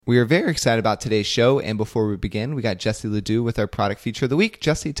We are very excited about today's show, and before we begin, we got Jessie Ledoux with our product feature of the week.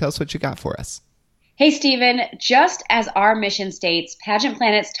 Jessie, tell us what you got for us. Hey, Stephen. Just as our mission states, Pageant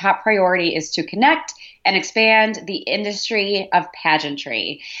Planet's top priority is to connect and expand the industry of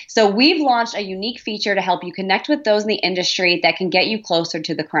pageantry. So we've launched a unique feature to help you connect with those in the industry that can get you closer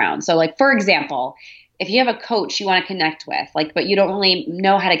to the crown. So like, for example, if you have a coach you want to connect with, but you don't really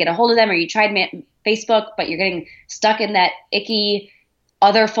know how to get a hold of them, or you tried Facebook, but you're getting stuck in that icky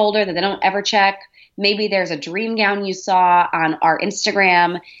other folder that they don't ever check. Maybe there's a dream gown you saw on our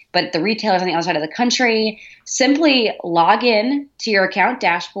Instagram, but the retailer's on the other side of the country. Simply log in to your account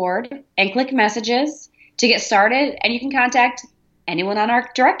dashboard and click messages to get started, and you can contact anyone on our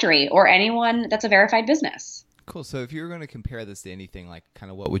directory or anyone that's a verified business. Cool. So if you were going to compare this to anything,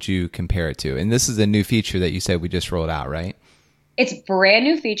 what would you compare it to? And this is a new feature that you said we just rolled out, right? It's a brand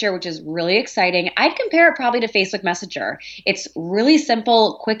new feature, which is really exciting. I'd compare it probably to Facebook Messenger. It's really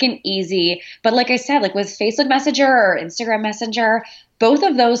simple, quick and easy. But like I said, with Facebook Messenger or Instagram Messenger, both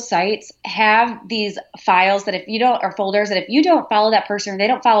of those sites have these files that or folders that if you don't follow that person or they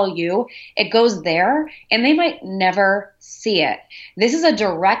don't follow you, it goes there and they might never see it. This is a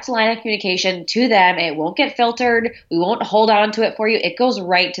direct line of communication to them. It won't get filtered. We won't hold on to it for you. It goes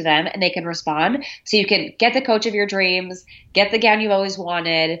right to them and they can respond. So you can get the coach of your dreams, get the gown you've always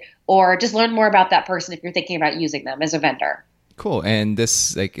wanted, or just learn more about that person if you're thinking about using them as a vendor. Cool. And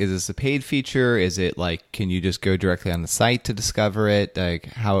this, is this a paid feature? Is it can you just go directly on the site to discover it,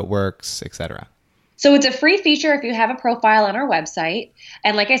 how it works, etc.? So it's a free feature if you have a profile on our website.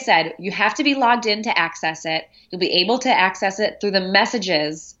 And like I said, you have to be logged in to access it. You'll be able to access it through the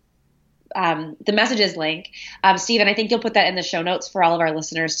messages link. Stephen, I think you'll put that in the show notes for all of our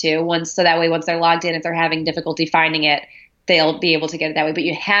listeners too. So that way, once they're logged in, if they're having difficulty finding it, they'll be able to get it that way. But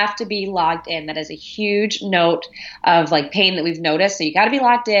you have to be logged in. That is a huge note of pain that we've noticed. So you got to be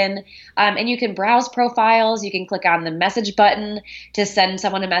logged in. And you can browse profiles. You can click on the message button to send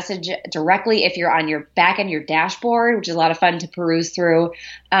someone a message directly if you're on your back end, your dashboard, which is a lot of fun to peruse through.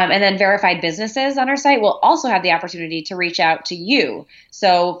 And then verified businesses on our site will also have the opportunity to reach out to you.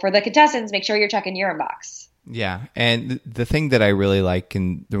 So for the contestants, make sure you're checking your inbox. Yeah. And the thing that I really like,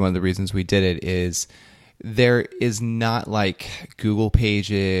 and one of the reasons we did it, is there is not Google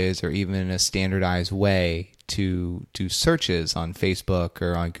pages or even a standardized way to do searches on Facebook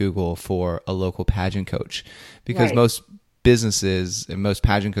or on Google for a local pageant coach, because right. Most businesses and most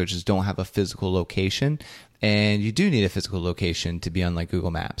pageant coaches don't have a physical location, and you do need a physical location to be on Google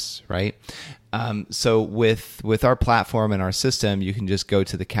Maps, right? So with our platform and our system, you can just go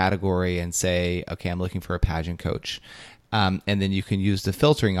to the category and say, okay, I'm looking for a pageant coach. And then you can use the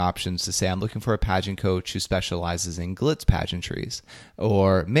filtering options to say, I'm looking for a pageant coach who specializes in glitz pageantries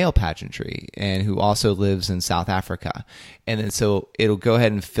or male pageantry and who also lives in South Africa. And then so it'll go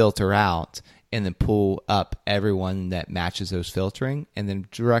ahead and filter out and then pull up everyone that matches those filtering. And then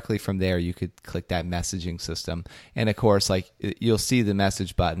directly from there, you could click that messaging system. And of course, you'll see the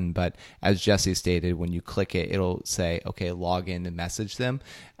message button, but as Jessie stated, when you click it, it'll say, okay, log in and message them.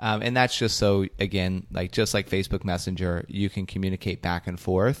 And that's just so, again, just like Facebook Messenger, you can communicate back and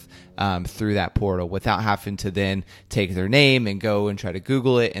forth through that portal without having to then take their name and go and try to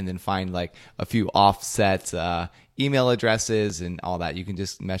Google it and then find a few offset email addresses and all that. You can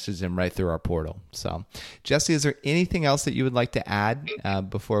just message them right through our portal. So, Jessie, is there anything else that you would like to add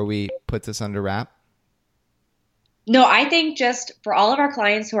before we put this under wrap? No, I think just for all of our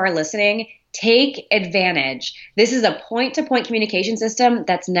clients who are listening, take advantage. This is a point-to-point communication system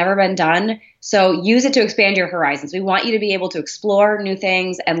that's never been done. So use it to expand your horizons. We want you to be able to explore new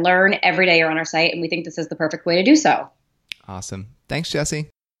things and learn every day you're on our site. And we think this is the perfect way to do so. Awesome. Thanks, Jessie.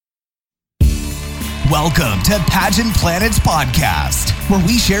 Welcome to Pageant Planet's podcast, where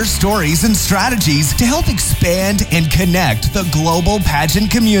we share stories and strategies to help expand and connect the global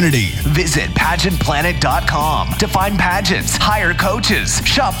pageant community. Visit pageantplanet.com to find pageants, hire coaches,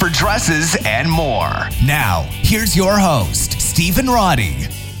 shop for dresses, and more. Now, here's your host, Stephen Roddy.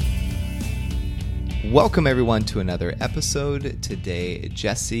 Welcome, everyone, to another episode. Today,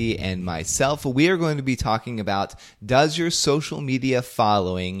 Jessie and myself, we are going to be talking about, does your social media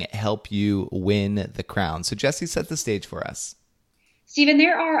following help you win the crown? So, Jessie, set the stage for us. Stephen,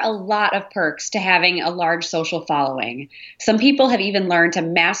 there are a lot of perks to having a large social following. Some people have even learned to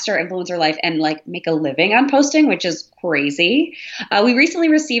master influencer life and make a living on posting, which is crazy. We recently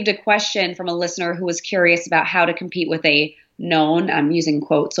received a question from a listener who was curious about how to compete with a known, I'm using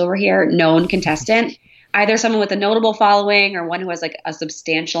quotes over here, known contestant. either someone with a notable following or one who has like a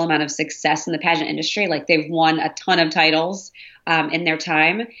substantial amount of success in the pageant industry, like they've won a ton of titles in their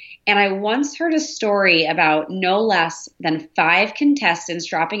time. And I once heard a story about no less than 5 contestants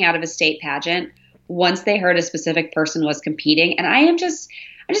dropping out of a state pageant once they heard a specific person was competing. And I'm just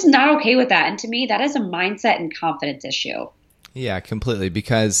not okay with that. And to me, that is a mindset and confidence issue. Yeah, completely.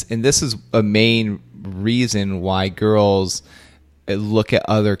 Because, and this is a main reason why girls look at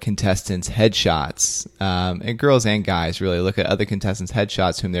other contestants' headshots, and girls and guys really look at other contestants'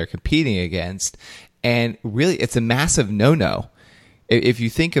 headshots whom they're competing against. And really, it's a massive no-no. If you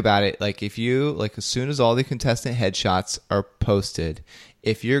think about it, like if you, like as soon as all the contestant headshots are posted,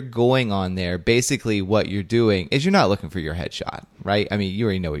 if you're going on there, basically what you're doing is you're not looking for your headshot, right? I mean, you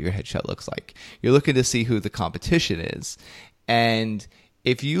already know what your headshot looks like. You're looking to see who the competition is. And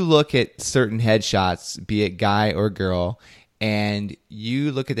if you look at certain headshots, be it guy or girl, and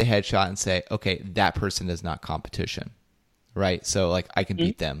you look at the headshot and say, okay, that person is not competition, right? So like I can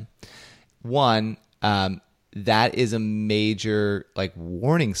beat them. One, that is a major like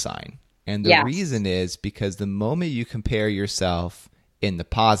warning sign. And the reason is because the moment you compare yourself in the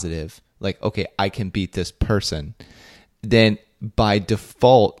positive, like, okay, I can beat this person, then by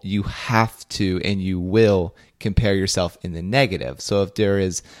default, you have to and you will compare yourself in the negative. So if there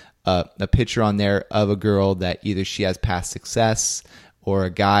is a picture on there of a girl that either she has past success or a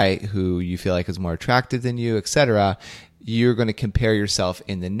guy who you feel like is more attractive than you, etc., you're going to compare yourself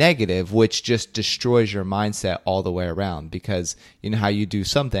in the negative, which just destroys your mindset all the way around, because you know how you do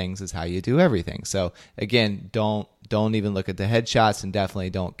some things is how you do everything. So again, don't even look at the headshots, and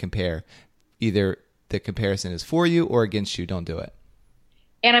definitely don't compare. Either the comparison is for you or against you. Don't do it.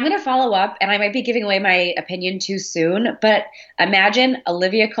 And I'm going to follow up, and I might be giving away my opinion too soon, but imagine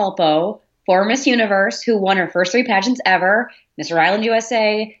Olivia Culpo, former Miss Universe, who won her first 3 pageants ever, Miss Rhode Island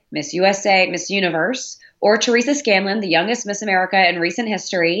USA, Miss Universe, or Teresa Scanlon, the youngest Miss America in recent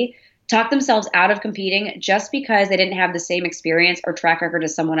history, talk themselves out of competing just because they didn't have the same experience or track record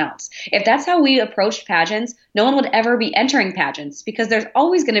as someone else. If that's how we approached pageants, no one would ever be entering pageants, because there's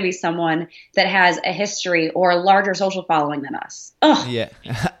always going to be someone that has a history or a larger social following than us. Ugh. Yeah.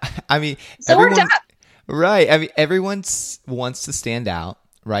 I mean, so we're done. Right. I mean, everyone wants to stand out,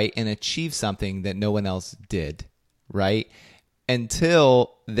 right, and achieve something that no one else did, right?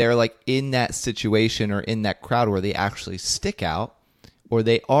 Until they're like in that situation or in that crowd where they actually stick out, or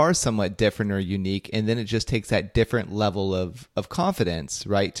they are somewhat different or unique, and then it just takes that different level of confidence,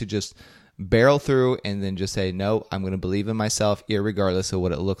 right, to just barrel through and then just say, no, I'm going to believe in myself irregardless of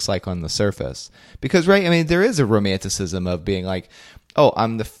what it looks like on the surface. Because, right, I mean, there is a romanticism of being like, oh,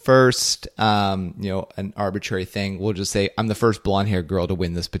 I'm the first, an arbitrary thing. We'll just say I'm the first blonde-haired girl to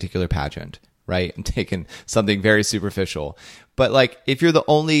win this particular pageant, right? I'm taking something very superficial. But like, if you're the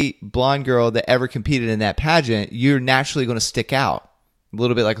only blonde girl that ever competed in that pageant, you're naturally going to stick out. A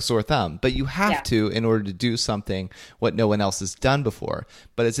little bit like a sore thumb, but you have to in order to do something what no one else has done before.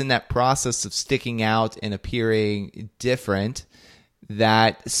 But it's in that process of sticking out and appearing different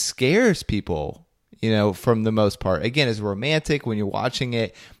that scares people, from the most part. Again, it's romantic when you're watching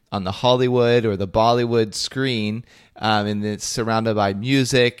it on the Hollywood or the Bollywood screen, and it's surrounded by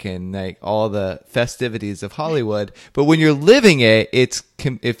music and like all the festivities of Hollywood. But when you're living it,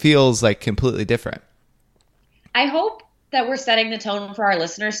 it feels like completely different. I hope that we're setting the tone for our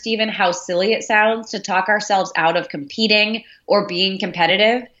listeners, Stephen, how silly it sounds to talk ourselves out of competing or being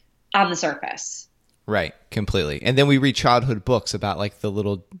competitive on the surface. Right, completely. And then we read childhood books about like the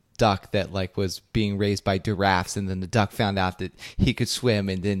little duck that like was being raised by giraffes, and then the duck found out that he could swim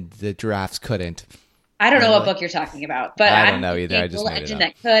and then the giraffes couldn't. I don't know what book you're talking about, but I don't know either. I just the made it legend up.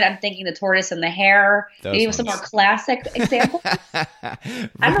 that could. I'm thinking The Tortoise and the Hare. Those Maybe ones. some more classic examples. I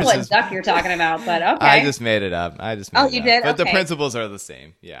don't know what duck you're talking about, but okay. I just made it up. You did? But the Okay. principles are the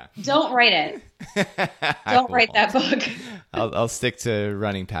same. Yeah. Don't write it. Don't write that book. I'll stick to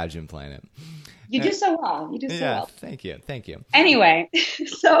running Pageant Planet. You do so well. Yeah. Thank you. Anyway,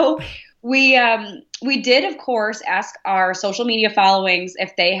 so we did, of course, ask our social media followings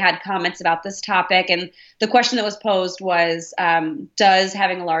if they had comments about this topic. And the question that was posed was, does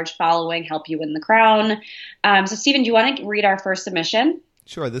having a large following help you win the crown? So, Stephen, do you want to read our first submission?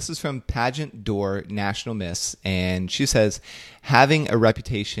 Sure. This is from Pageant Door National Miss, and she says, having a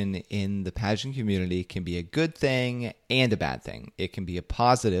reputation in the pageant community can be a good thing and a bad thing. It can be a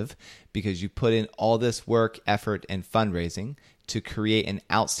positive because you put in all this work, effort, and fundraising to create an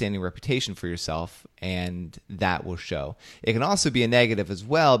outstanding reputation for yourself, and that will show. It can also be a negative as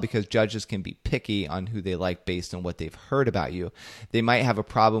well, because judges can be picky on who they like based on what they've heard about you. They might have a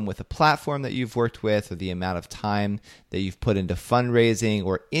problem with a platform that you've worked with, or the amount of time that you've put into fundraising,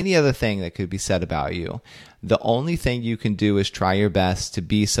 or any other thing that could be said about you. The only thing you can do is try your best to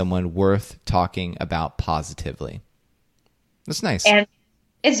be someone worth talking about positively. That's nice. And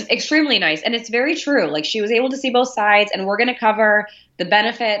it's extremely nice. And it's very true. Like, she was able to see both sides, and we're going to cover the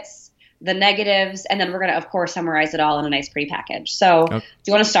benefits, the negatives, and then we're going to, of course, summarize it all in a nice prepackage. So Do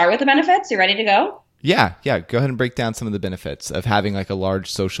you want to start with the benefits? You ready to go? Yeah. Go ahead and break down some of the benefits of having like a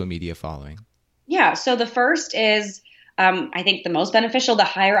large social media following. Yeah. So the first is, I think the most beneficial, the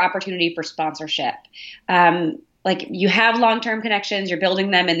higher opportunity for sponsorship. Like, you have long-term connections, you're building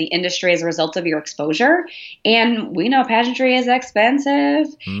them in the industry as a result of your exposure. And we know pageantry is expensive,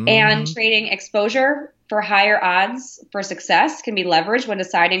 and trading exposure for higher odds for success can be leveraged when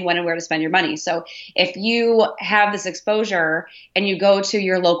deciding when and where to spend your money. So if you have this exposure and you go to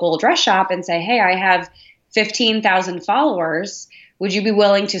your local dress shop and say, hey, I have 15,000 followers, would you be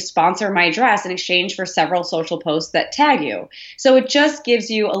willing to sponsor my dress in exchange for several social posts that tag you? So it just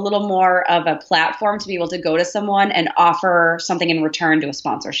gives you a little more of a platform to be able to go to someone and offer something in return to a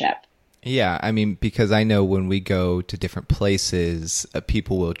sponsorship. Yeah, I mean, because I know when we go to different places,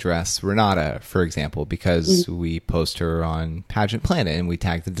 people will dress Renata, for example, because we post her on Pageant Planet and we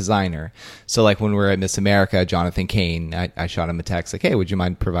tag the designer. So like when we were at Miss America, Jonathan Kane, I shot him a text like, hey, would you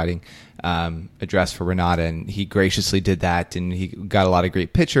mind providing a dress for Renata? And he graciously did that, and he got a lot of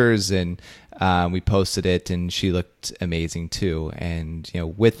great pictures, and we posted it, and she looked amazing too. And, you know,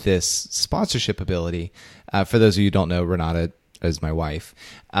 with this sponsorship ability, for those of you who don't know, Renata is my wife.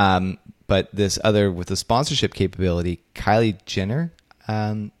 But this other, with the sponsorship capability, Kylie Jenner,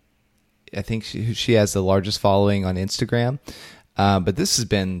 I think she has the largest following on Instagram. But this has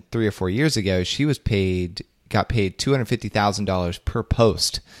been 3 or 4 years ago. She got paid $250,000 per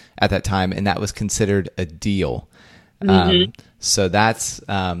post at that time, and that was considered a deal. So that's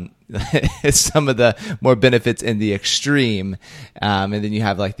some of the more benefits in the extreme. And then you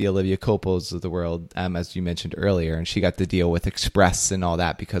have like the Olivia Coppels of the world, as you mentioned earlier, and she got the deal with Express and all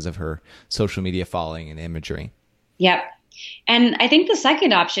that because of her social media following and imagery. Yep. And I think the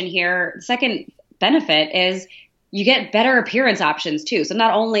second option here, the second benefit is you get better appearance options too. So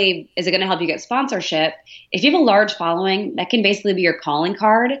not only is it going to help you get sponsorship, if you have a large following, that can basically be your calling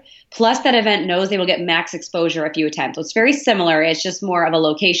card. Plus, that event knows they will get max exposure if you attend. So it's very similar. It's just more of a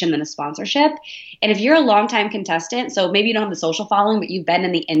location than a sponsorship. And if you're a longtime contestant, so maybe you don't have the social following, but you've been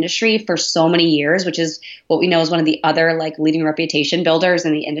in the industry for so many years, which is what we know is one of the other like leading reputation builders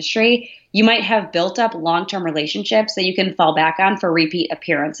in the industry, you might have built up long-term relationships that you can fall back on for repeat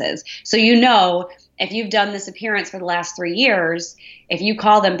appearances. So you know, if you've done this appearance for the last 3 years, if you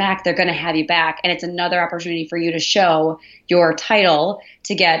call them back, they're going to have you back. And it's another opportunity for you to show your title,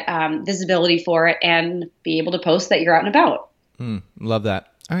 to get visibility for it, and be able to post that you're out and about. Love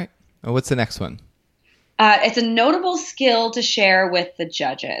that. All right. Well, what's the next one? It's a notable skill to share with the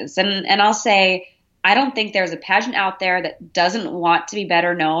judges. And I'll say, I don't think there's a pageant out there that doesn't want to be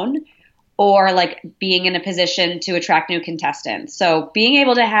better known, or like being in a position to attract new contestants. So being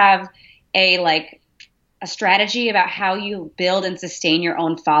able to have a strategy about how you build and sustain your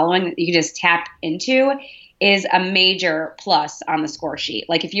own following that you can just tap into is a major plus on the score sheet.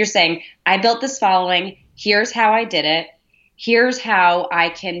 Like if you're saying, I built this following, here's how I did it, here's how I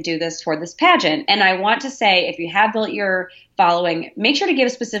can do this for this pageant. And I want to say, if you have built your following, make sure to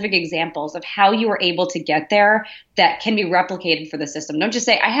give specific examples of how you were able to get there that can be replicated for the system. Don't just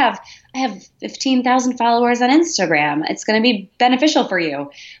say, I have 15,000 followers on Instagram. It's going to be beneficial for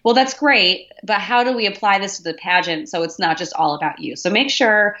you. Well, that's great, but how do we apply this to the pageant so it's not just all about you? So make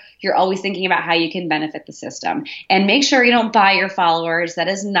sure you're always thinking about how you can benefit the system. And make sure you don't buy your followers. That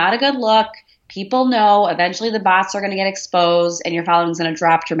is not a good look. People know eventually the bots are going to get exposed and your following is going to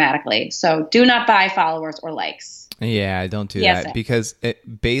drop dramatically. So do not buy followers or likes. Yeah, don't do that, because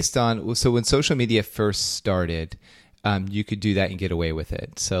so when social media first started, you could do that and get away with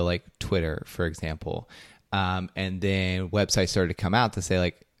it. So like Twitter, for example, and then websites started to come out to say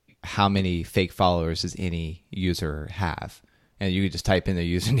like, how many fake followers does any user have? And you could just type in their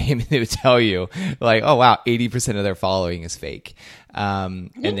username and it would tell you like, oh, wow, 80% of their following is fake. I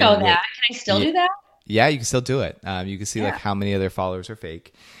didn't know that. Can I still do that? Yeah, you can still do it. You can see like how many of their followers are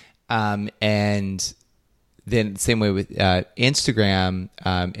fake. And then same way with Instagram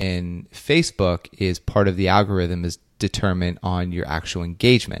and Facebook, is part of the algorithm is determined on your actual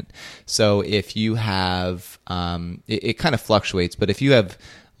engagement. So if you have, it kind of fluctuates, but if you have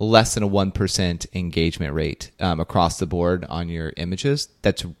less than a 1% engagement rate across the board on your images,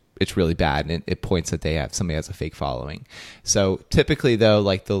 it's really bad, and it points that somebody has a fake following. So typically, though,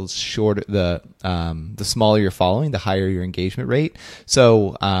 like the smaller your following, the higher your engagement rate.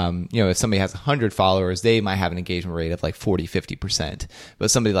 So if somebody has 100 followers, they might have an engagement rate of like 40-50%. But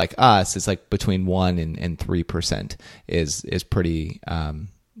somebody like us, it's like between 1 and 3% is pretty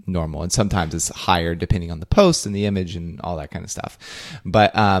normal, and sometimes it's higher depending on the post and the image and all that kind of stuff.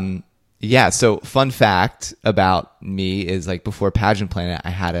 But yeah, so fun fact about me is, like, before Pageant Planet, I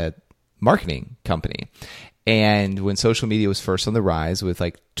had a marketing company. And when social media was first on the rise with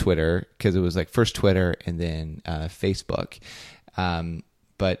like Twitter, because it was like first Twitter and then Facebook.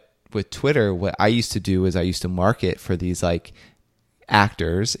 But with Twitter, what I used to do is I used to market for these like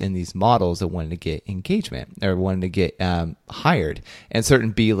actors and these models that wanted to get engagement or wanted to get hired, and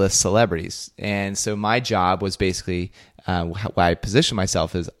certain B-list celebrities. And so my job was basically, how I position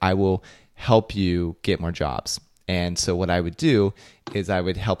myself is, I will help you get more jobs. And so what I would do is I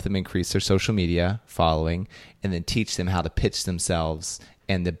would help them increase their social media following, and then teach them how to pitch themselves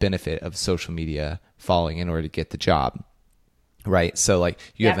and the benefit of social media following in order to get the job. Right. So like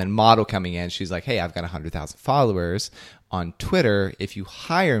you have a model coming in. She's like, hey, I've got 100,000 followers on Twitter. If you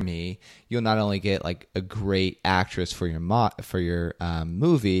hire me, you'll not only get like a great actress for your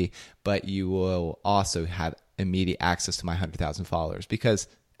movie, but you will also have immediate access to my 100,000 followers. Because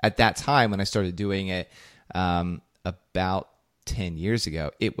at that time, when I started doing it about 10 years ago,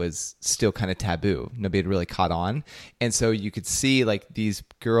 it was still kind of taboo. Nobody had really caught on. And so you could see like these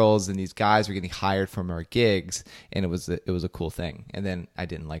girls and these guys were getting hired from our gigs, and it was a cool thing. And then I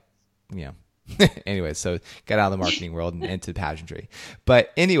didn't like, anyway, so got out of the marketing world and into pageantry.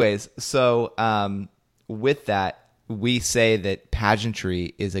 But anyways, so with that, we say that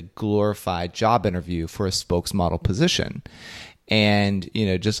pageantry is a glorified job interview for a spokesmodel position. And,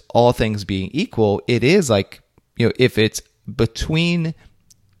 just all things being equal, it is like, if it's between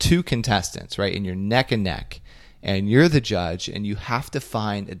two contestants, right, and you're neck and neck, and you're the judge, and you have to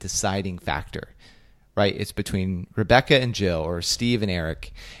find a deciding factor, right? It's between Rebecca and Jill, or Steve and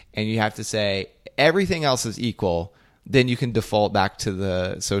Eric, and you have to say everything else is equal. Then you can default back to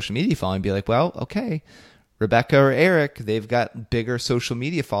the social media following and be like, well, okay, Rebecca or Eric, they've got bigger social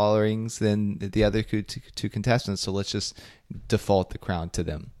media followings than the other two contestants, so let's just default the crown to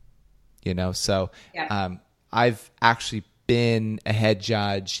them. So I've actually been a head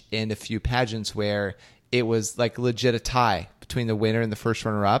judge in a few pageants where it was like legit a tie between the winner and the first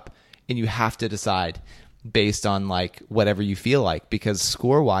runner-up, and you have to decide based on like whatever you feel like, because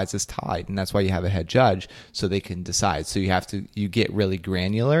score-wise it's tied, and that's why you have a head judge, so they can decide. So you get really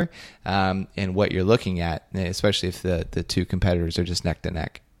granular in what you're looking at, especially if the two competitors are just neck to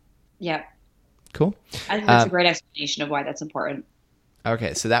neck. Yeah. Cool. I think that's a great explanation of why that's important.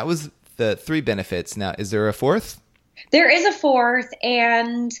 Okay, so that was the 3 benefits. Now, is there a fourth? There is a fourth,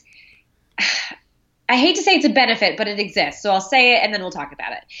 and I hate to say it's a benefit, but it exists. So I'll say it and then we'll talk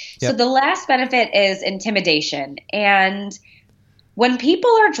about it. Yep. So the last benefit is intimidation. And when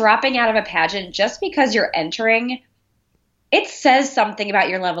people are dropping out of a pageant just because you're entering, it says something about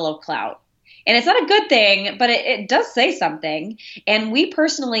your level of clout. And it's not a good thing, but it does say something. And we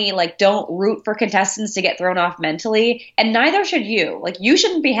personally don't root for contestants to get thrown off mentally, and neither should you. You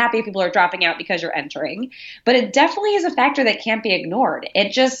shouldn't be happy if people are dropping out because you're entering, but it definitely is a factor that can't be ignored.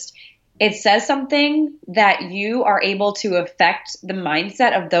 It says something that you are able to affect the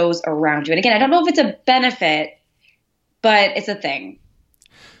mindset of those around you. And again, I don't know if it's a benefit, but it's a thing.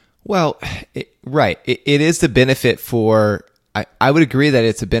 Well, right. It is the benefit for, I would agree that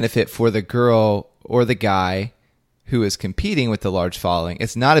it's a benefit for the girl or the guy who is competing with the large following.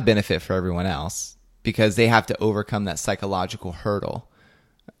 It's not a benefit for everyone else because they have to overcome that psychological hurdle.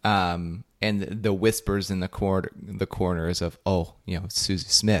 And the whispers in the corners of, Susie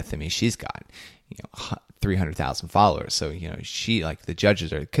Smith, I mean, she's got, 300,000 followers. So, she, the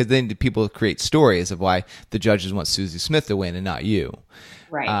judges are, because then people create stories of why the judges want Susie Smith to win and not you.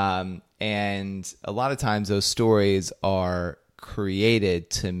 Right. And a lot of times those stories are created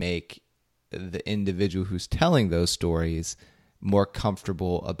to make the individual who's telling those stories more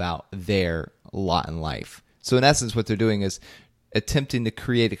comfortable about their lot in life. So in essence, what they're doing is attempting to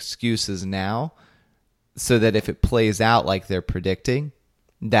create excuses now so that if it plays out like they're predicting,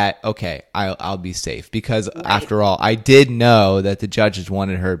 that, okay, I'll be safe. Because after all, I did know that the judges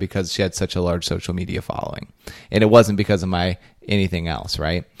wanted her because she had such a large social media following. And it wasn't because of anything else,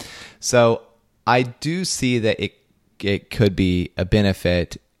 right? So I do see that it could be a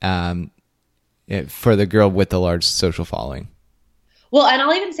benefit for the girl with the large social following. Well, and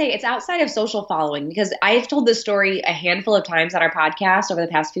I'll even say it's outside of social following because I've told this story a handful of times on our podcast over the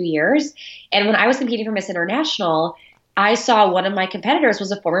past few years. And when I was competing for Miss International, I saw one of my competitors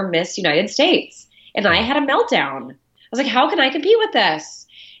was a former Miss United States, and I had a meltdown. I was like, how can I compete with this?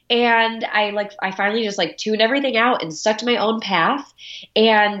 And I finally just like tuned everything out and stuck to my own path.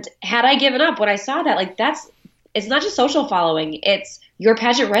 And had I given up when I saw that, like it's not just social following, it's your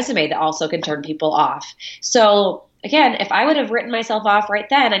pageant resume that also can turn people off. So again, if I would have written myself off right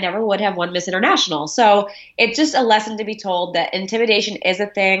then, I never would have won Miss International. So it's just a lesson to be told that intimidation is a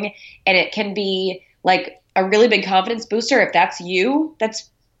thing, and it can be like a really big confidence booster if that's you that's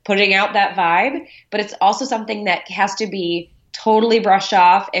putting out that vibe. But it's also something that has to be totally brushed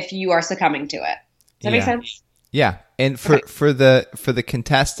off if you are succumbing to it. Does that make sense? Yeah. And for the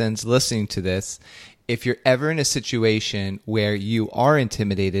contestants listening to this, if you're ever in a situation where you are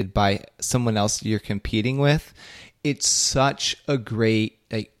intimidated by someone else you're competing with, it's such a great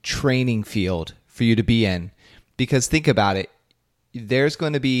training field for you to be in. Because think about it, there's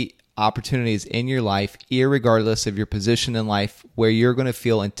going to be opportunities in your life, irregardless of your position in life, where you're going to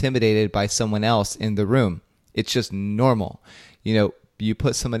feel intimidated by someone else in the room. It's just normal. You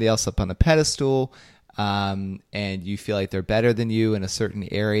put somebody else up on a pedestal, and you feel like they're better than you in a certain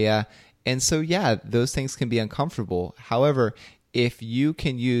area. And so, yeah, those things can be uncomfortable. However, if you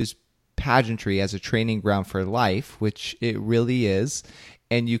can use pageantry as a training ground for life, which it really is,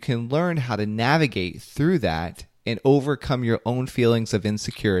 and you can learn how to navigate through that and overcome your own feelings of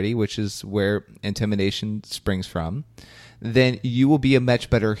insecurity, which is where intimidation springs from, then you will be a much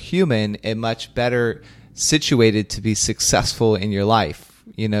better human and much better situated to be successful in your life.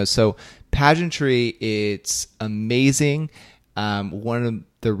 So pageantry, it's amazing. One of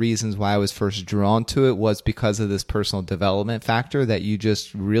the reasons why I was first drawn to it was because of this personal development factor that you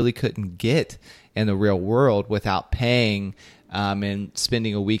just really couldn't get in the real world without paying and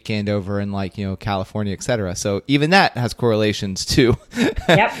spending a weekend over in California, et cetera. So even that has correlations to,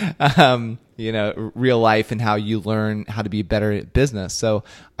 real life and how you learn how to be better at business. So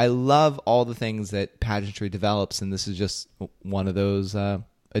I love all the things that pageantry develops, and this is just one of those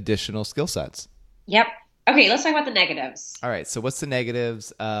additional skill sets. Yep. Okay, let's talk about the negatives. All right. So what's the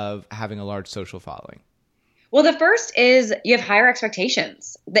negatives of having a large social following? Well, the first is you have higher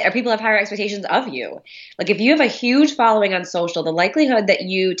expectations. People have higher expectations of you. Like if you have a huge following on social, the likelihood that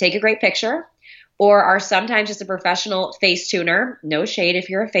you take a great picture or are sometimes just a professional face tuner, no shade if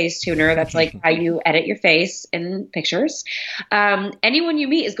you're a face tuner, that's like how you edit your face in pictures. Anyone you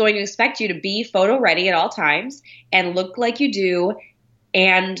meet is going to expect you to be photo ready at all times and look like you do,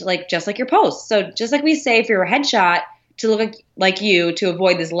 and just like your posts. So just like we say for your headshot to look like you to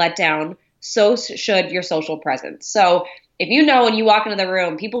avoid this letdown, so should your social presence. So if when you walk into the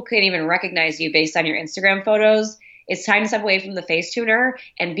room, people can't even recognize you based on your Instagram photos, it's time to step away from the face tuner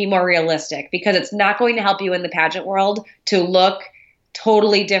and be more realistic, because it's not going to help you in the pageant world to look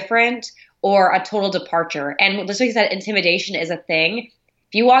totally different or a total departure. And just like I said, intimidation is a thing.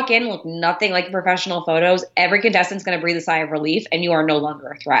 If you walk in look nothing like professional photos, every contestant's going to breathe a sigh of relief and you are no longer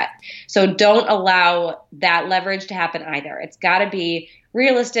a threat. So don't allow that leverage to happen either. It's got to be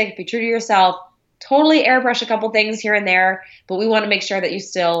realistic, be true to yourself, totally airbrush a couple things here and there, but we want to make sure that you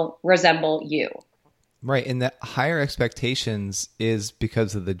still resemble you. Right. And the higher expectations is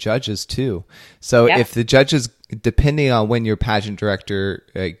because of the judges too. So if the judges, depending on when your pageant director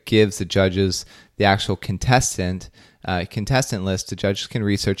gives the judges the actual contestant list, the judges can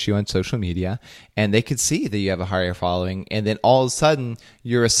research you on social media and they could see that you have a higher following, and then all of a sudden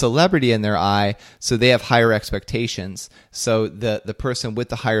you're a celebrity in their eye, so they have higher expectations. So the person with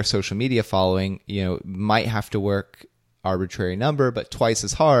the higher social media following, might have to work arbitrary number, but twice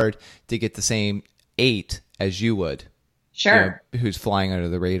as hard to get the same 8 as you would. Sure. Who's flying under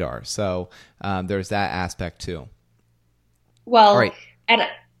the radar. So there's that aspect too. Well, right. And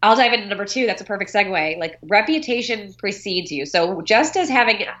I'll dive into number 2. That's a perfect segue. Reputation precedes you. So just as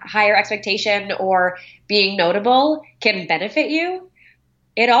having higher expectation or being notable can benefit you,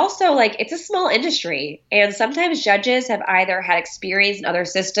 it also it's a small industry. And sometimes judges have either had experience in other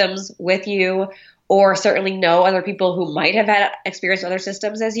systems with you or certainly know other people who might have had experience in other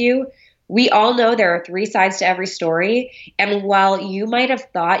systems as you. We all know there are 3 sides to every story. And while you might have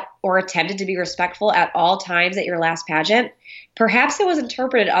thought or attempted to be respectful at all times at your last pageant, perhaps it was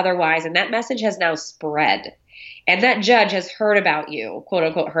interpreted otherwise, and that message has now spread. And that judge has heard about you, quote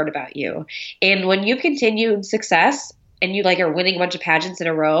unquote, heard about you. And when you continue success and you are winning a bunch of pageants in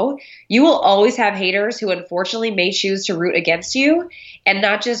a row, you will always have haters who unfortunately may choose to root against you, and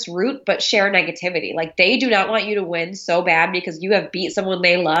not just root, but share negativity. They do not want you to win so bad because you have beat someone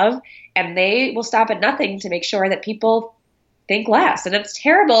they love, and they will stop at nothing to make sure that people think less. And it's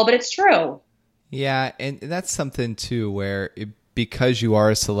terrible, but it's true. Yeah, and that's something too where because you are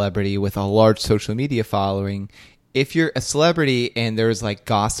a celebrity with a large social media following, if you're a celebrity and there's like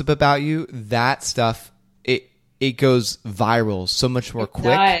gossip about you, that stuff it goes viral so much more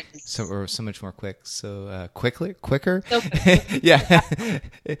quick. So much more quick. So quicker. So yeah.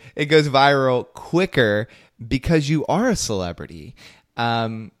 It goes viral quicker because you are a celebrity.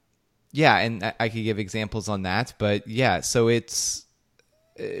 Yeah, and I could give examples on that, but yeah, so it's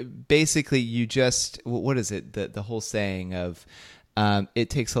basically you just, what is it? The whole saying of it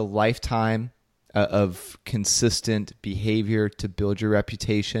takes a lifetime of consistent behavior to build your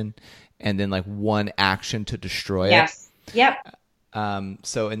reputation, and then like one action to destroy it. Yes. Yep.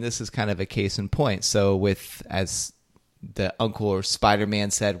 So, and this is kind of a case in point. So as the uncle or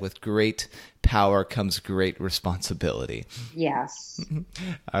Spider-Man said, with great power comes great responsibility. Yes.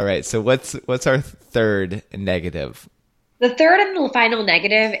 All right. So what's our third negative? The third and the final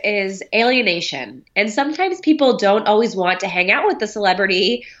negative is alienation. And sometimes people don't always want to hang out with the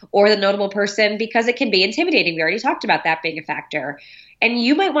celebrity or the notable person because it can be intimidating. We already talked about that being a factor. And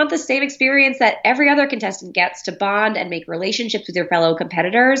you might want the same experience that every other contestant gets to bond and make relationships with your fellow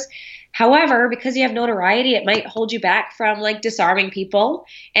competitors. However, because you have notoriety, it might hold you back from like disarming people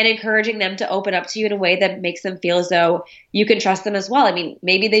and encouraging them to open up to you in a way that makes them feel as though you can trust them as well. I mean,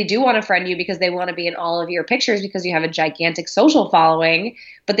 maybe they do want to friend you because they want to be in all of your pictures because you have a gigantic social following,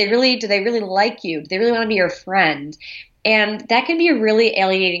 but do they really like you? Do they really want to be your friend? And that can be a really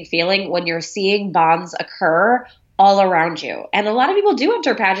alienating feeling when you're seeing bonds occur all around you. And a lot of people do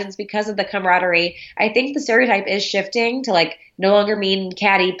enter pageants because of the camaraderie. I think the stereotype is shifting to like no longer mean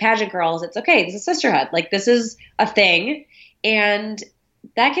catty pageant girls. It's okay. This is sisterhood. Like this is a thing. And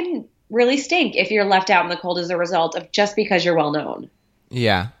that can really stink if you're left out in the cold as a result of just because you're well known.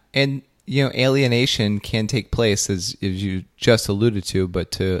 Yeah. And you know, alienation can take place as you just alluded to,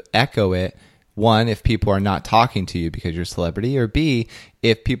 but to echo it, one, if people are not talking to you because you're a celebrity, or B,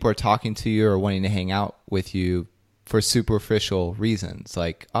 if people are talking to you or wanting to hang out with you for superficial reasons,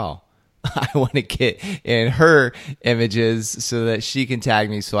 like, oh, I want to get in her images so that she can tag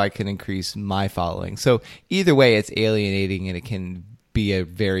me so I can increase my following. So either way, it's alienating, and it can be a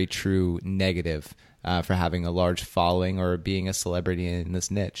very true negative for having a large following or being a celebrity in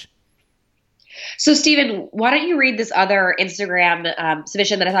this niche. So, Stephen, why don't you read this other Instagram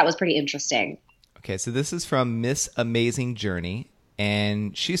submission that I thought was pretty interesting? Okay, so this is from Miss Amazing Journey.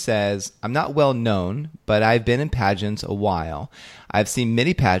 And she says, I'm not well known, but I've been in pageants a while. I've seen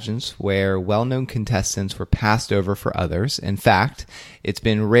many pageants where well-known contestants were passed over for others. In fact, it's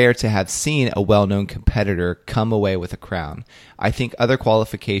been rare to have seen a well-known competitor come away with a crown. I think other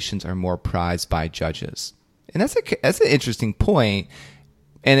qualifications are more prized by judges. And that's an interesting point.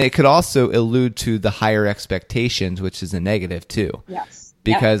 And it could also allude to the higher expectations, which is a negative too. Yes.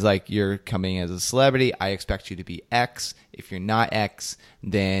 Because like you're coming as a celebrity, I expect you to be X. If you're not X,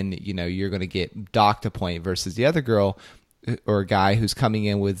 then you're going to get docked a point versus the other girl or guy who's coming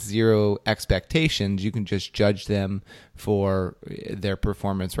in with zero expectations. You can just judge them for their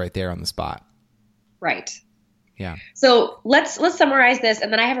performance right there on the spot. Right. Yeah. So let's summarize this,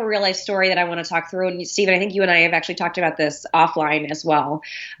 and then I have a real life story that I want to talk through. And Stephen, I think you and I have actually talked about this offline as well.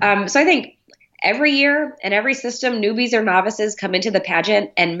 So I think every year in every system, newbies or novices come into the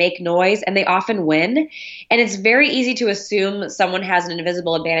pageant and make noise, and they often win. And it's very easy to assume someone has an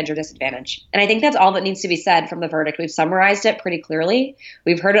invisible advantage or disadvantage. And I think that's all that needs to be said from the verdict. We've summarized it pretty clearly.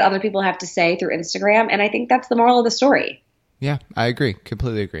 We've heard what other people have to say through Instagram, and I think that's the moral of the story. Yeah, I agree.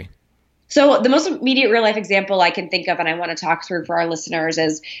 Completely agree. So the most immediate real life example I can think of, and I want to talk through for our listeners,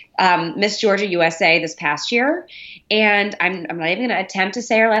 is Miss Georgia USA this past year. And I'm not even going to attempt to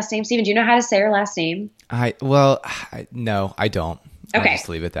say her last name. Stephen, do you know how to say her last name? No, I don't. Okay. I'll just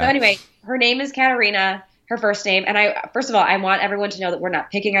leave it that. So anyway, her name is Katarina, her first name. And first of all, I want everyone to know that we're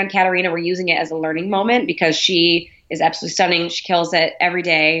not picking on Katarina. We're using it as a learning moment because she is absolutely stunning. She kills it every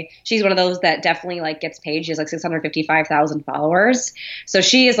day. She's one of those that definitely gets paid. She has 655,000 followers. So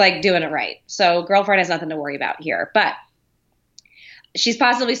she is doing it right. So girlfriend has nothing to worry about here, but she's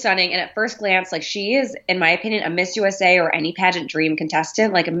positively stunning. And at first glance, she is, in my opinion, a Miss USA or any pageant dream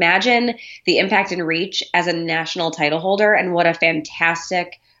contestant. Imagine the impact and reach as a national title holder and what a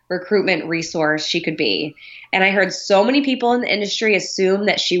fantastic recruitment resource she could be. And I heard so many people in the industry assume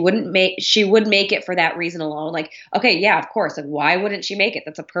that she would make it for that reason alone. Okay, yeah, of course. Why wouldn't she make it?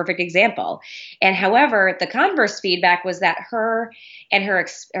 That's a perfect example. And however, the converse feedback was that her and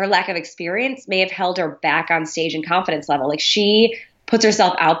her lack of experience may have held her back on stage and confidence level. She puts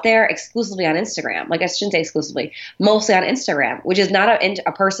herself out there exclusively on Instagram. Like, I shouldn't say exclusively, mostly on Instagram, which is not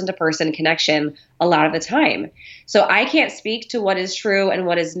a person-to-person connection a lot of the time. So I can't speak to what is true and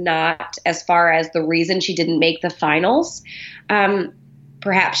what is not as far as the reason she didn't make the finals.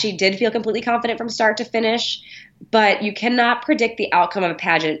 Perhaps she did feel completely confident from start to finish, but you cannot predict the outcome of a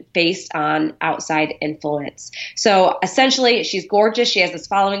pageant based on outside influence. So essentially, she's gorgeous. She has this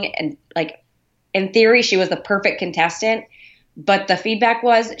following, and like, in theory, she was the perfect contestant. But the feedback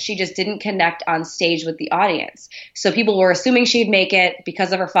was she just didn't connect on stage with the audience. So people were assuming she'd make it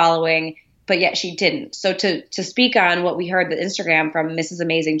because of her following, but yet she didn't. So to speak on what we heard the Instagram from Mrs.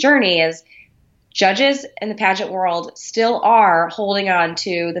 Amazing Journey is judges in the pageant world still are holding on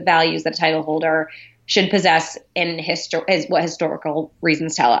to the values that a title holder should possess is what historical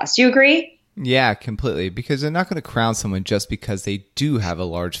reasons tell us. Do you agree? Yeah, completely. Because they're not going to crown someone just because they do have a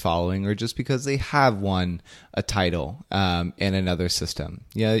large following or just because they have won a title in another system.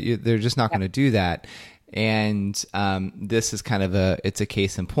 Yeah, they're just not going to do that. And this is kind of it's a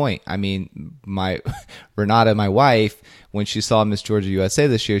case in point. I mean, Renata, my wife, when she saw Miss Georgia USA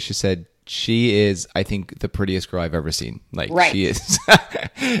this year, she said, she is, I think, the prettiest girl I've ever seen. Like, right. She is.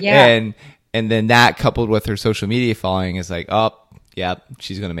 Yeah. And then that coupled with her social media following is like, oh, yeah,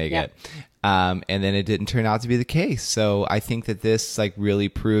 she's going to make it. And then it didn't turn out to be the case. So I think that this like really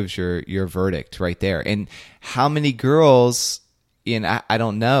proves your verdict right there. And how many girls, I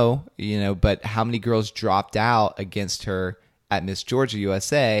don't know, but how many girls dropped out against her at Miss Georgia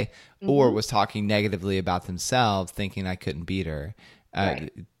USA or was talking negatively about themselves, thinking I couldn't beat her.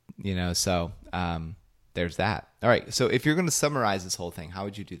 Right. So there's that. All right. So if you're going to summarize this whole thing, how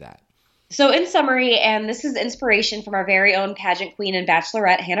would you do that? So in summary, and this is inspiration from our very own pageant queen and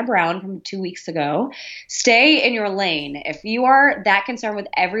bachelorette, Hannah Brown, from 2 weeks ago, stay in your lane. If you are that concerned with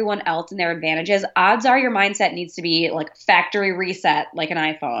everyone else and their advantages, odds are your mindset needs to be like factory reset, like an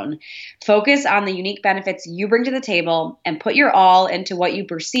iPhone. Focus on the unique benefits you bring to the table and put your all into what you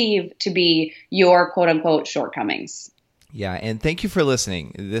perceive to be your quote unquote shortcomings. Yeah, and thank you for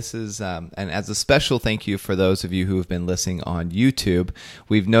listening. This is, and as a special thank you for those of you who have been listening on YouTube.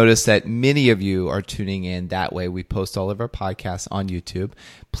 We've noticed that many of you are tuning in that way. We post all of our podcasts on YouTube.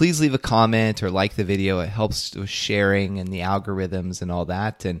 Please leave a comment or like the video. It helps with sharing and the algorithms and all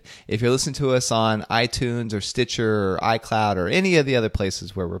that. And if you're listening to us on iTunes or Stitcher or iCloud or any of the other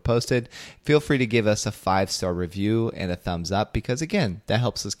places where we're posted, feel free to give us a 5-star review and a thumbs up because, again, that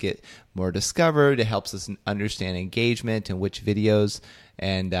helps us get more discovered. It helps us understand engagement and which videos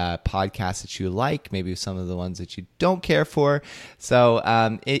and podcasts that you like, maybe some of the ones that you don't care for. So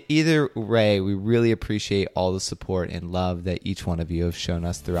either way, we really appreciate all the support and love that each one of you have shown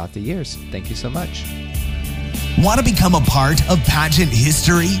us throughout the years. Thank you so much. Want to become a part of pageant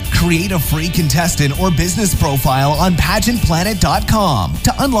history? Create a free contestant or business profile on PageantPlanet.com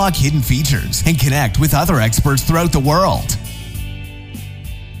to unlock hidden features and connect with other experts throughout the world.